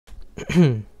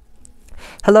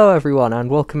Hello everyone and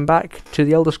welcome back to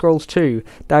the Elder Scrolls 2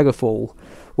 Daggerfall,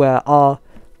 where our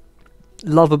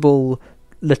lovable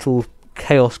little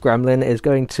chaos gremlin is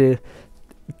going to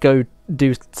go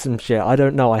do some shit. I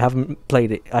don't know, I haven't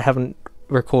played it, I haven't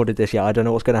recorded this yet, I don't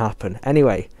know what's going to happen.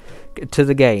 Anyway, to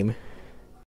the game.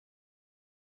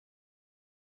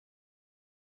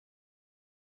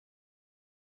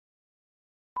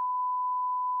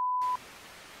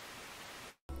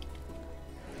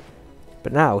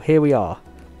 But now, here we are,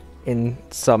 in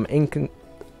some we came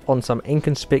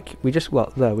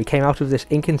out of this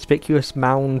inconspicuous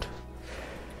mound,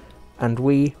 and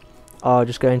we are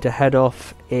just going to head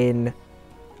off in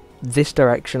this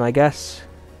direction, I guess.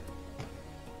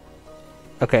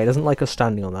 Okay, it doesn't like us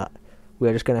standing on that.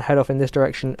 We're just going to head off in this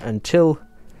direction until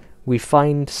we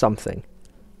find something.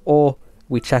 Or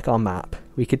we check our map.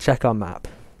 We could check our map.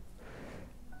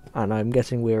 And I'm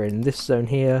guessing we're in this zone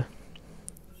here.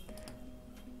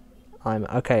 I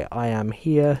am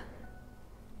here.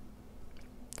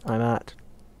 I'm at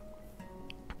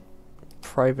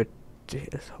private.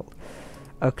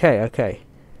 Okay.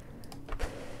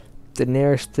 The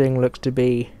nearest thing looks to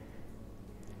be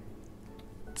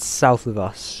south of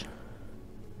us.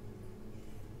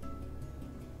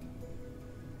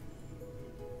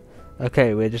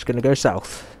 Okay, we're just gonna go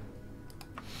south.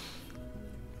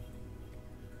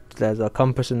 There's our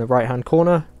compass in the right hand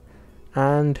corner,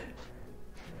 and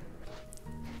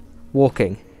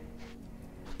walking,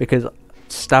 because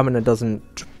stamina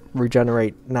doesn't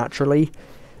regenerate naturally,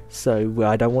 so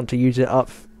I don't want to use it up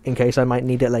in case I might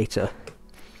need it later.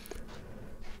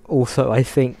 Also, I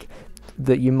think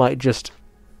that you might just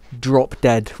drop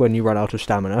dead when you run out of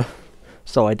stamina,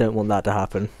 so I don't want that to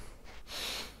happen.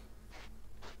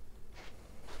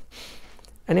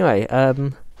 Anyway,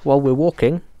 while we're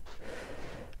walking,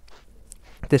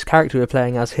 this character we're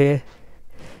playing as here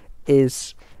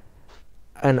is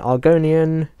an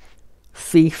Argonian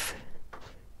thief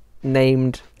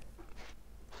named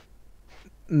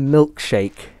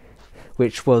Mylc,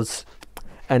 which was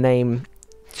a name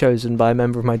chosen by a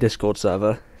member of my Discord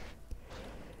server.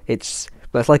 It's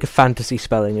like a fantasy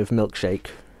spelling of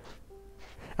milkshake.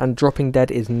 And dropping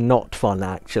dead is not fun,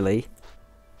 actually.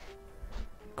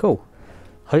 Cool.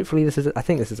 Hopefully I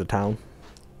think this is a town.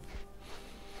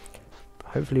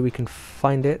 Hopefully we can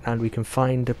find it, and we can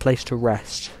find a place to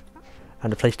rest.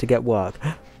 And a place to get work.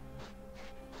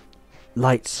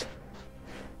 Lights.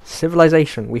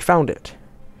 Civilization. We found it.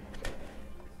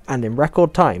 And in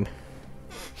record time.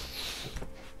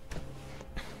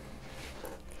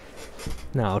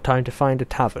 Now, time to find a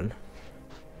tavern.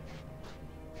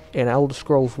 In Elder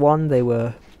Scrolls 1, they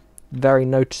were very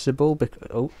noticeable because...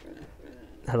 Oh.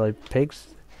 Hello, pigs.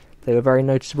 They were very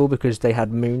noticeable because they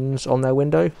had moons on their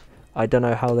window. I don't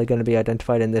know how they're going to be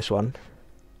identified in this one.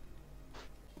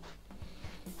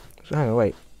 Hang on,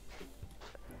 wait.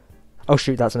 Oh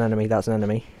shoot, that's an enemy,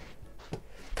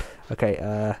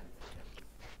 Okay,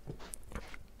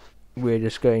 we're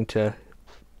just going to...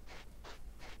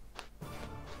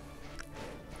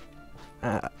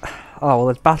 oh, well,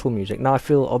 there's battle music. Now I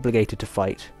feel obligated to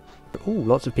fight. Ooh,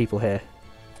 lots of people here.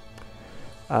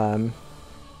 Are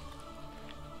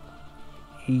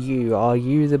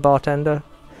you the bartender?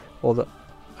 Or the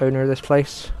owner of this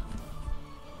place?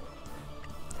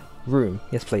 Room,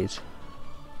 yes please.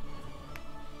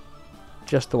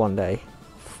 Just the one day.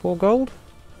 4 gold?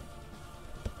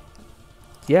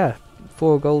 Yeah,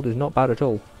 4 gold is not bad at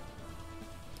all.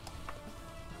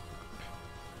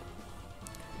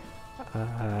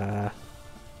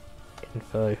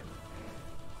 Info.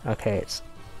 Okay, it's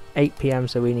 8 PM,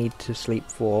 so we need to sleep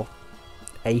for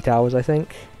 8 hours, I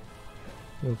think.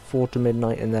 And 4 to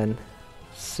midnight, and then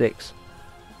 6.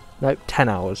 Nope, 10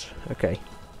 hours. Okay.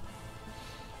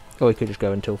 Or we could just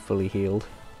go until fully healed.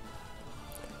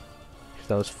 So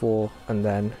that was 4, and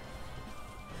then...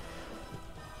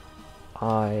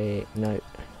 No.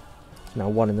 It's now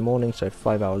 1 in the morning, so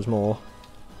 5 hours more.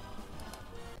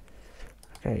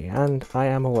 Okay, and I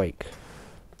am awake.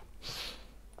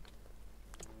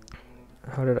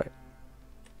 How did I...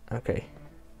 Okay.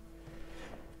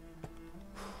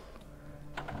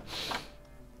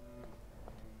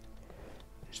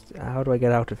 How do I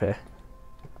get out of here?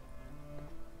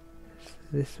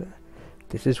 This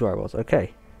is where I was.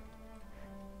 Okay.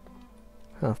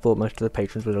 I thought most of the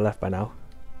patrons would have left by now.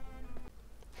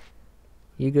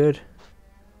 You good?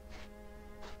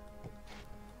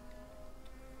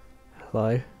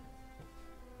 Hello?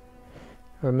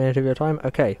 For a minute of your time?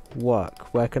 Okay,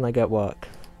 work. Where can I get work?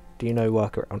 Do you know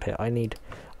work around here? I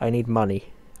need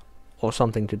money. Or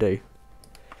something to do.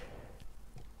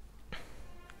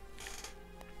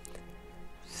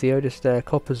 Theodis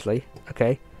Coppersley.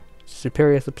 Okay.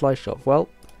 Superior supply shop. Well,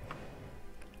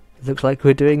 looks like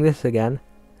we're doing this again,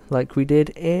 like we did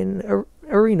in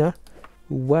Arena.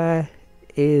 Where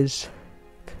is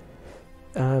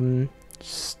the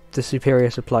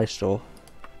superior supply store?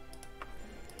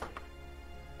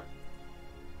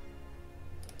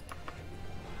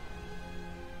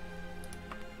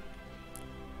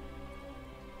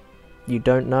 You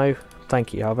don't know?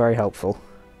 Thank you, how very helpful.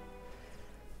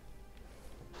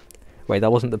 Wait,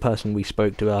 that wasn't the person we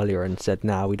spoke to earlier and said,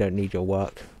 nah, we don't need your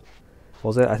work.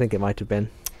 Was it? I think it might have been.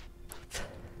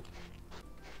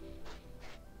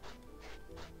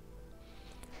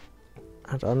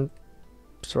 And I'm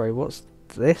sorry, what's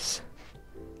this?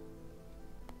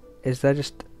 Is there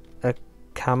just a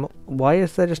camel? Why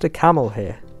is there just a camel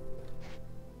here?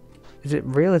 Is it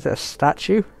real? Is it a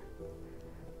statue?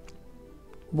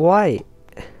 Why?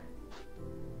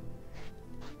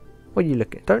 What are you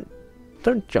looking at?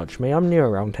 Don't judge me, I'm new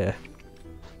around here.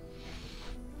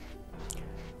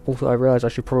 Also, I realise I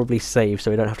should probably save so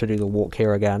we don't have to do the walk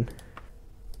here again.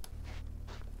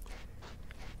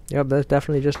 Yep, there's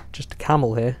definitely just a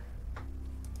camel here.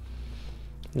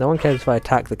 No one cares if I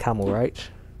attack the camel, right?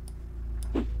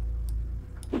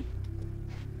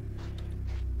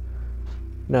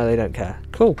 No, they don't care.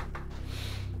 Cool.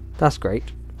 That's great.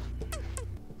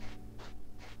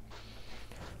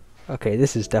 Okay,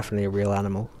 this is definitely a real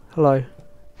animal. Hello.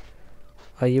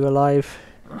 Are you alive?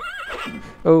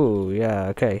 Oh, yeah,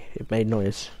 okay. It made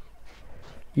noise.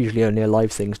 Usually only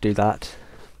alive things do that.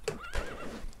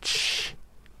 Shh.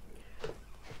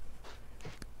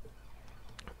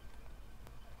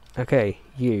 Okay,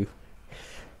 you.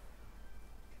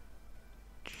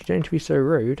 You don't to be so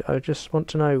rude. I just want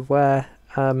to know where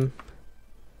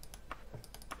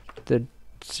the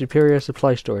superior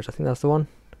supply store is. I think that's the one.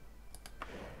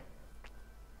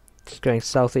 Just going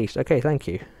southeast. Okay, thank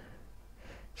you.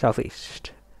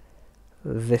 Southeast.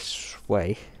 This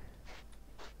way.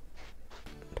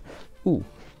 Ooh,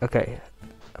 okay.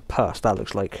 A purse, that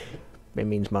looks like it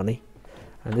means money.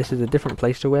 And this is a different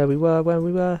place to where we were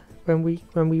when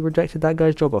we rejected that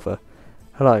guy's job offer.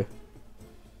 Hello.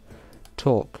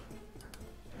 Talk.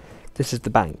 This is the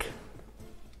bank.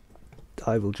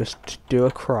 I will just do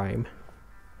a crime.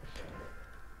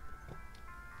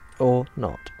 Or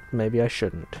not. Maybe I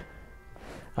shouldn't.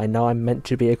 I know I'm meant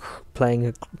to be playing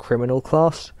a criminal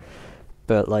class,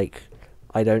 but like,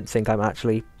 I don't think I'm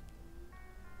actually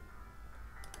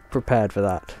prepared for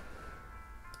that.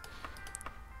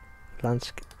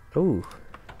 Landscape. Ooh.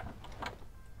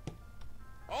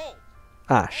 Hold.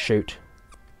 Ah, shoot.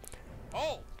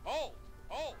 Hold. Hold.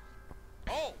 Hold.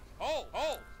 Hold. Hold.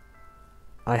 Hold.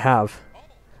 I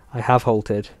have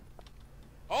halted.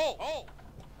 Hold. Hold.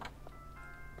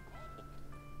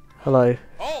 Hello.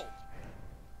 Hold.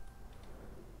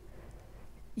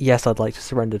 Yes, I'd like to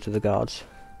surrender to the guards.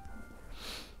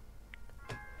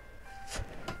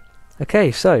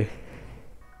 Okay, so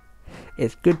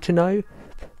it's good to know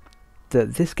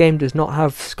that this game does not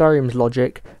have Skyrim's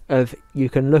logic of you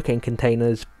can look in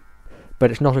containers,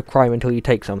 but it's not a crime until you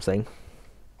take something.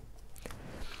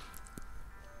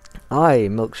 I,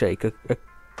 Milkshake,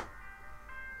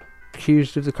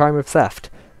 accused of the crime of theft.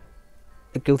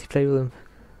 A guilty plea with him.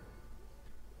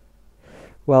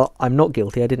 Well, I'm not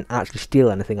guilty. I didn't actually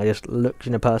steal anything. I just looked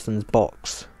in a person's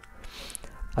box.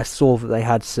 I saw that they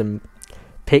had some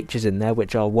pictures in there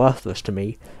which are worthless to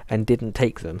me and didn't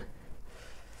take them.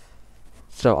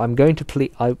 So I'm going to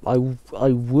plead. I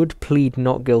would plead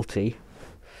not guilty,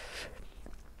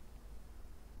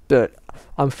 but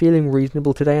I'm feeling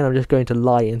reasonable today, and I'm just going to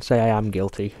lie and say I am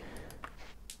guilty.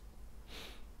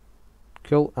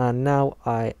 Cool. And now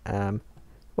I am.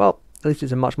 Well, at least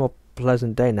it's a much more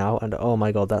pleasant day now. And oh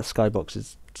my god, that skybox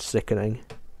is sickening.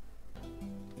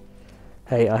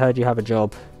 Hey, I heard you have a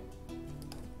job.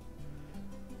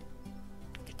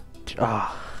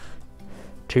 Ah,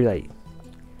 too late.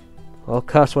 Well,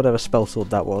 curse whatever spell sword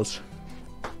that was.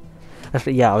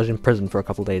 Actually, yeah, I was in prison for a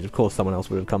couple of days. Of course, someone else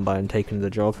would have come by and taken the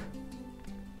job.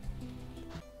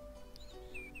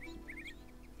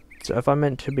 So if I'm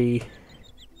meant to be...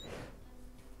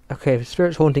 Okay, if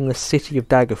spirits haunting the city of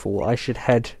Daggerfall, I should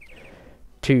head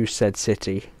to said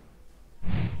city.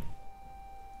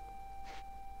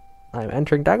 I'm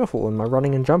entering Daggerfall and my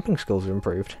running and jumping skills are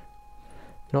improved.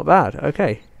 Not bad,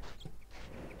 okay.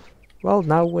 Well,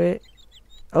 now we're...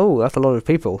 Oh, that's a lot of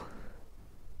people.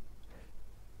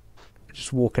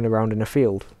 Just walking around in a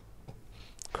field.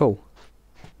 Cool.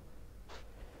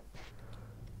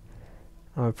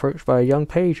 I'm approached by a young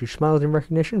page who smiles in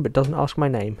recognition but doesn't ask my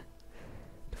name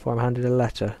before I'm handed a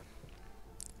letter.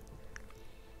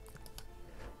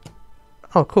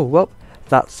 Oh, cool. Well,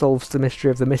 that solves the mystery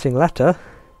of the missing letter.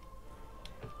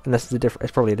 Unless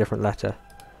it's probably a different letter.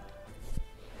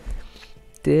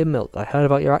 Dear Mylc, I heard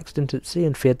about your accident at sea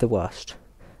and feared the worst.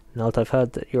 Now that I've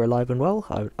heard that you're alive and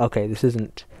well, okay, this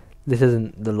isn't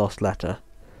the lost letter.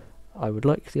 I would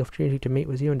like the opportunity to meet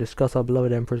with you and discuss our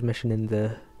beloved Emperor's mission in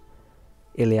the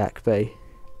Iliac Bay.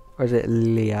 Or is it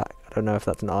Iliac? I don't know if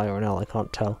that's an I or an L, I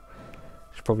can't tell.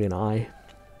 It's probably an I.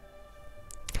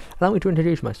 Allow me to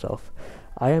introduce myself.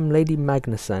 I am Lady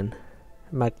Magnuson,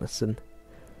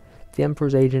 the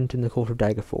Emperor's agent in the court of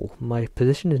Daggerfall. My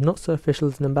position is not so official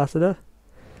as an ambassador.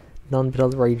 None but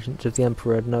other agents of the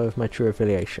Emperor know of my true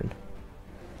affiliation.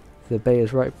 The bay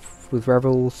is ripe with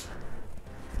rebels,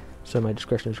 so my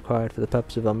discretion is required. For the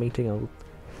purpose of our meeting, I will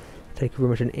take a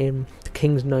room at an inn. The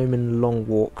King's Gnome in Long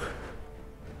Walk.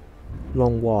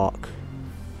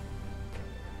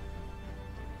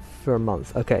 For a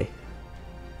month. Okay.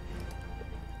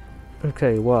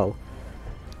 Okay, well.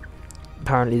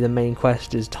 Apparently the main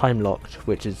quest is time locked,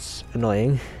 which is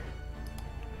annoying.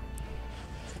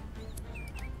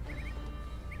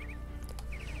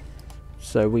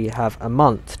 So we have a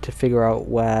month to figure out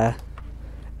where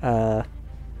the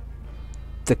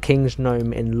King's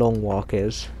Gnome in Longwalk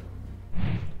is.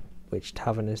 Which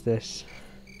tavern is this?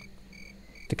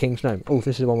 The King's Gnome. Oh,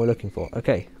 this is the one we're looking for.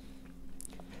 Okay.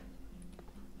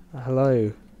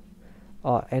 Hello.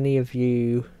 Are any of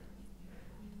you...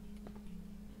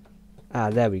 Ah,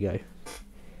 there we go.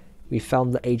 We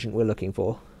found the agent we're looking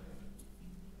for.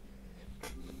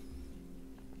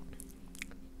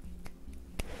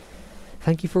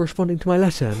 Thank you for responding to my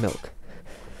letter, Mylc.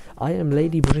 I am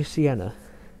Lady Brisiana.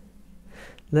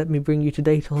 Let me bring you to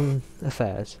date on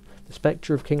affairs. The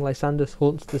spectre of King Lysander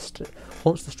haunts the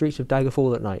streets of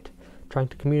Daggerfall at night. Trying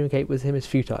to communicate with him is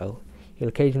futile. He'll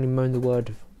occasionally moan the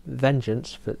word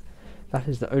vengeance, but that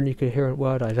is the only coherent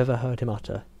word I've ever heard him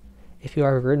utter. If you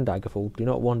are ever in Daggerfall, do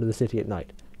not wander the city at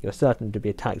night. You are certain to be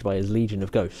attacked by his legion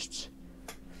of ghosts.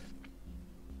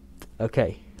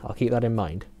 Okay, I'll keep that in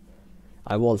mind.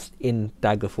 I was in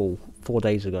Daggerfall 4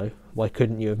 days ago. Why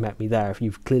couldn't you have met me there if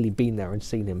you've clearly been there and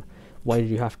seen him? Why did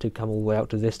you have to come all the way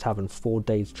out to this tavern 4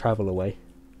 days travel away?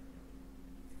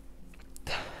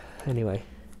 Anyway,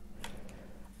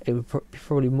 it would be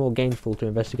probably more gainful to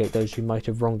investigate those who might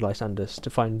have wronged Lysander to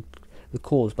find the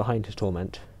cause behind his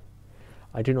torment.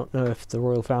 I do not know if the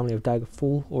royal family of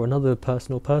Daggerfall or another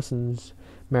person or persons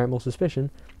merit more suspicion.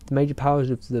 The major powers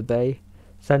of the Bay,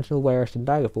 Sentinel, Wayrest and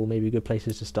Daggerfall may be good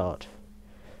places to start.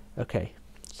 Okay.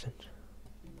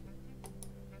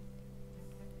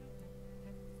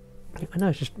 I know,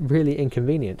 it's just really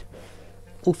inconvenient.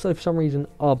 Also, for some reason,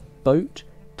 our boat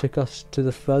took us to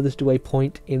the furthest away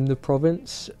point in the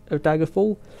province of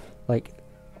Daggerfall. Like,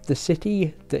 the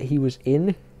city that he was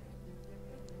in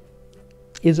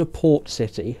is a port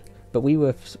city, but we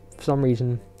were, for some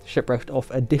reason, shipwrecked off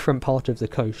a different part of the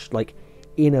coast, like,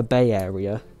 in a bay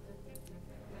area.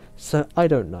 So, I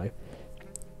don't know.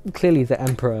 Clearly the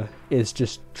Emperor is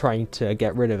just trying to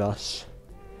get rid of us.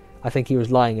 I think he was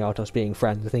lying about us being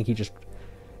friends. I think he just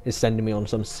is sending me on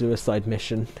some suicide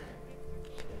mission.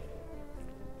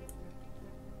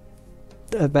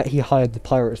 I bet he hired the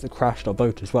pirates that crashed our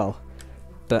boat as well.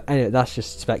 But anyway, that's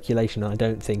just speculation, and I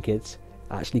don't think it's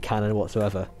actually canon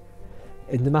whatsoever.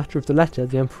 In the matter of the letter,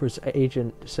 the Emperor's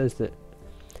agent says that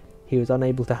he was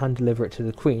unable to hand-deliver it to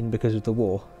the Queen because of the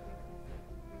war.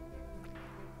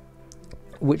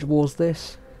 Which war's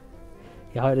this?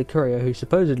 He hired a courier who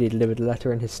supposedly delivered a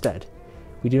letter in his stead.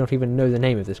 We do not even know the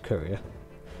name of this courier.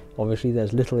 Obviously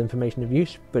there's little information of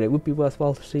use, but it would be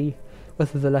worthwhile to see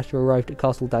whether the letter arrived at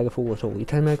Castle Daggerfall at all. You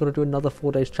tell me I've got to do another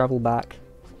 4 days travel back?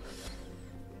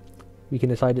 We can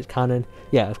decide it's canon?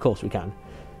 Yeah, of course we can.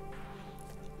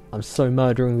 I'm so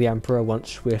murdering the Emperor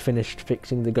once we're finished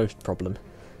fixing the ghost problem.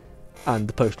 And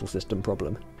the postal system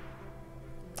problem.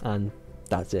 And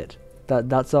that's it.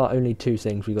 That's our only two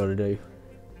things we got to do.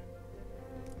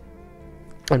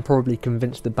 And probably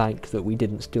convince the bank that we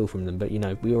didn't steal from them, but you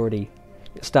know, we already...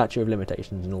 statute of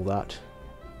limitations and all that.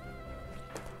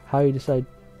 How you decide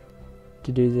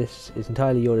to do this is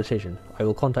entirely your decision. I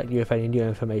will contact you if any new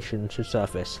information should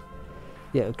surface.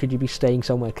 Yeah, could you be staying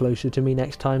somewhere closer to me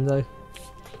next time though?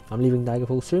 I'm leaving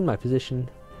Daggerfall soon. My position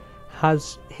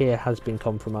has been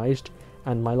compromised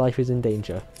and my life is in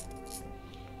danger.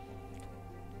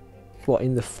 What,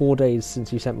 in the 4 days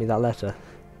since you sent me that letter?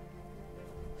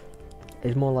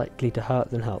 Is more likely to hurt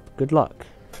than help. Good luck.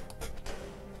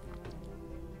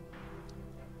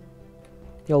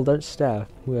 Y'all don't stare.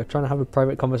 We are trying to have a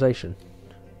private conversation.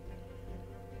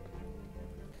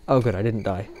 Oh good, I didn't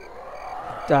die.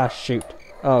 Ah shoot.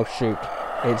 Oh shoot.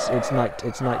 It's night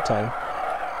time.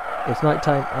 It's night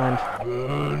time and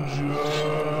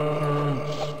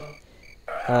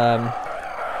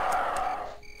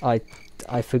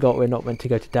I forgot we're not meant to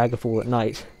go to Daggerfall at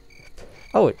night.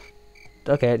 Oh,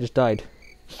 okay, it just died.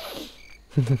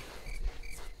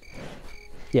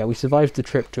 Yeah, we survived the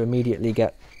trip to immediately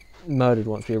get murdered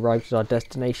once we arrived at our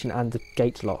destination and the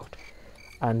gates locked.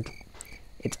 And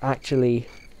it's actually,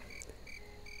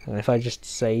 and if I just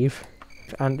save,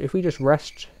 and if we just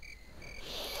rest,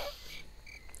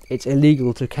 it's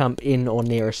illegal to camp in or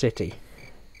near a city.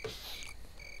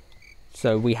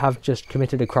 So we have just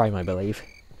committed a crime, I believe.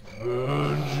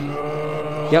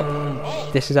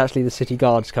 Yep, this is actually the city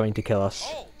guards coming to kill us.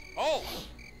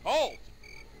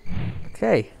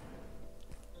 Okay.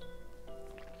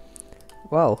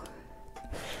 Well,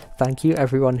 thank you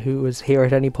everyone who was here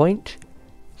at any point.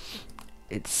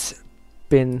 It's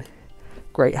been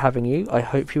great having you. I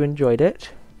hope you enjoyed it.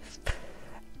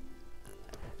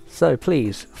 So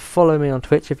please follow me on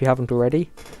Twitch if you haven't already.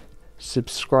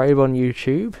 Subscribe on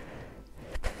YouTube.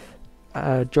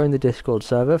 Join the Discord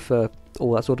server for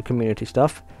all that sort of community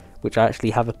stuff, which I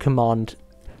actually have a command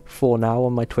for now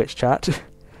on my Twitch chat.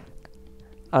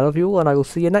 I love you all and I will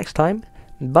see you next time.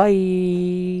 Bye!